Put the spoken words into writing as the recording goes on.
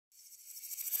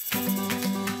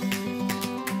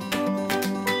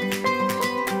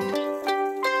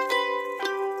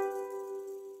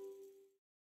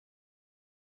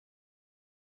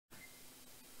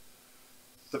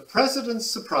President's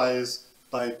Surprise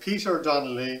by Peter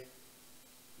Donnelly,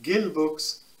 Gill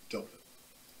Books, Dublin.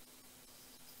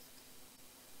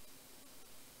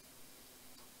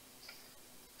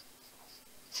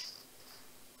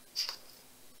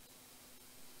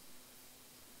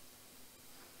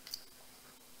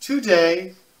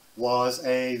 Today was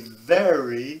a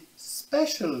very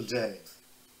special day.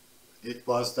 It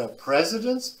was the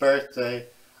President's birthday,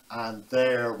 and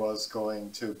there was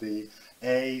going to be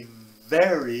a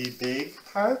very big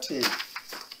party.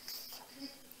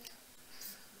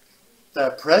 The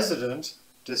President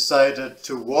decided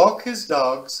to walk his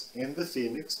dogs in the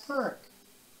Phoenix Park.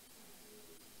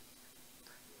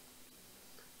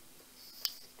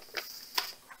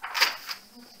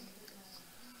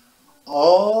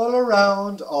 All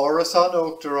around Áras an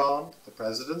Uachtaráin, the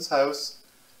President's house,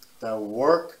 the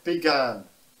work began.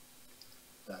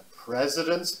 The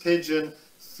President's pigeon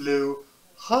flew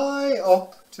high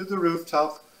up to the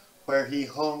rooftop where he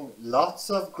hung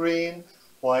lots of green,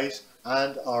 white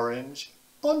and orange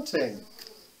bunting.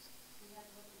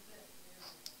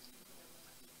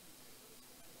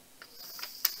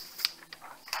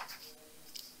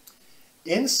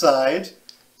 Inside,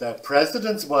 the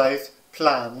President's wife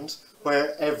planned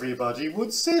where everybody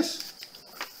would sit.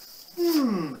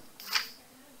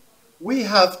 We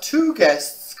have two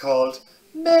guests called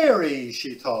Mary,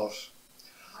 she thought.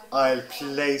 I'll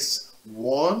place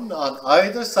one on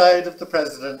either side of the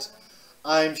President.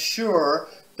 I'm sure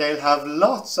they'll have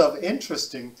lots of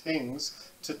interesting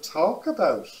things to talk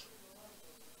about.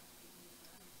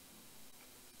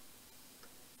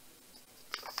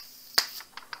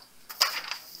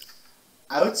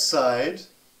 Outside,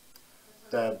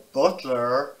 the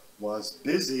butler was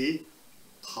busy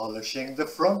polishing the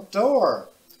front door.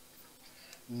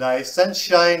 Nice and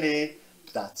shiny,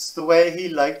 that's the way he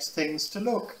liked things to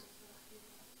look.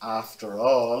 After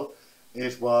all,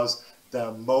 it was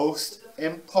the most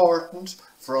important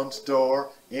front door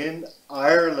in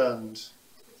Ireland.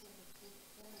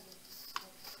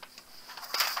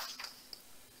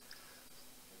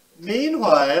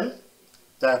 Meanwhile,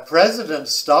 the President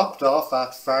stopped off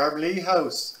at Farmley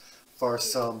House for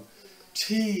some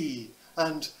tea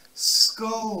and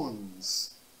scones.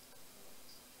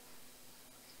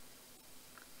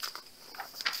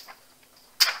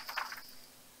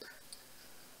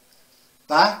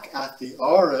 Back at the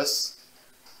Áras,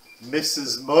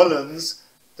 Mrs. Mullins,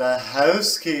 the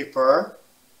housekeeper,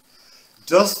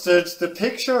 dusted the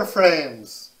picture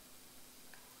frames.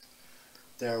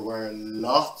 There were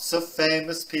lots of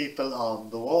famous people on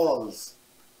the walls.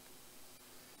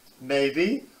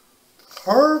 Maybe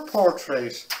her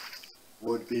portrait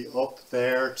would be up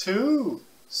there too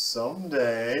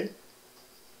someday.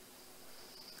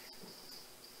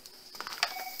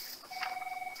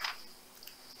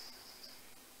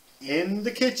 In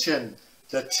the kitchen,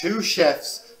 the two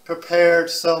chefs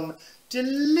prepared some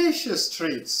delicious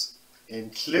treats,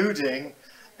 including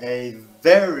a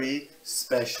very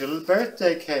special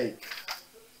birthday cake.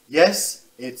 Yes,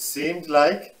 it seemed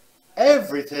like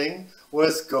everything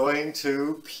was going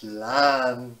to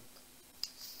plan.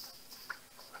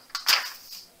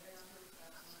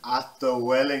 At the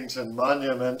Wellington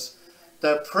Monument,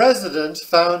 the President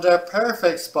found a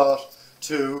perfect spot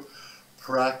to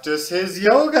practice his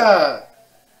yoga.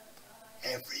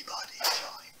 Everybody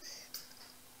joined in.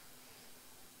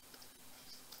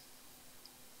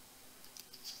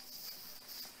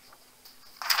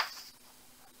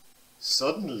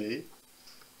 Suddenly,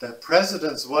 the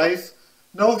President's wife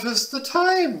noticed the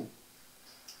time.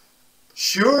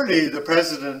 Surely the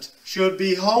President should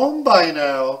be home by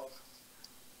now.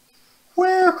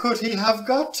 Where could he have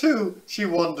got to, she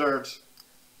wondered.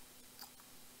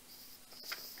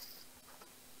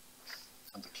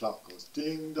 And the clock goes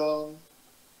ding dong.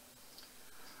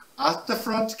 At the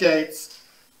front gates,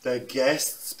 the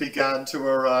guests began to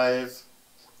arrive.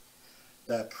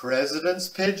 The President's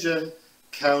pigeon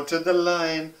counted the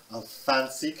line of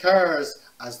fancy cars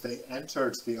as they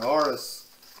entered the Áras.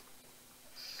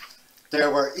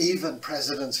 There were even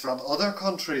presidents from other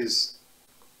countries.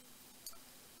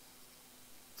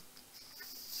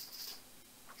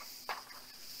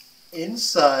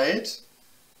 Inside,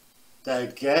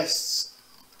 the guests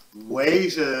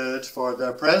waited for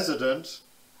the President.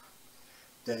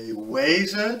 They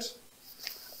waited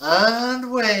and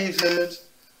waited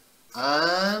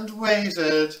and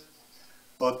waited,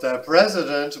 but the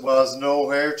President was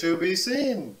nowhere to be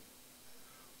seen.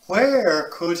 Where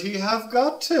could he have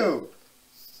got to?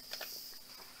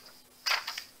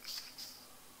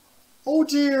 "Oh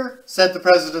dear," said the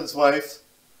President's wife.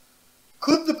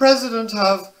 "Could the President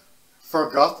have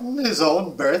forgotten his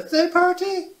own birthday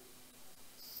party?"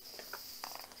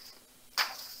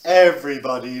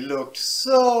 Everybody looked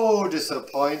so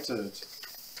disappointed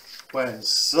when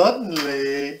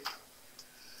suddenly,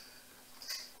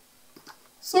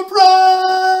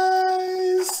 surprise!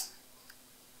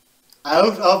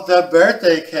 Out of the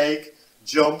birthday cake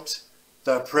jumped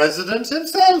the president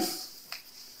himself.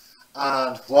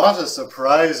 And what a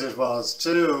surprise it was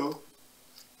too.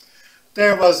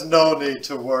 There was no need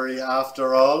to worry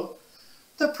after all.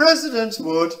 The president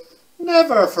would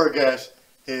never forget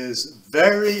his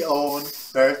very own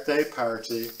birthday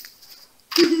party.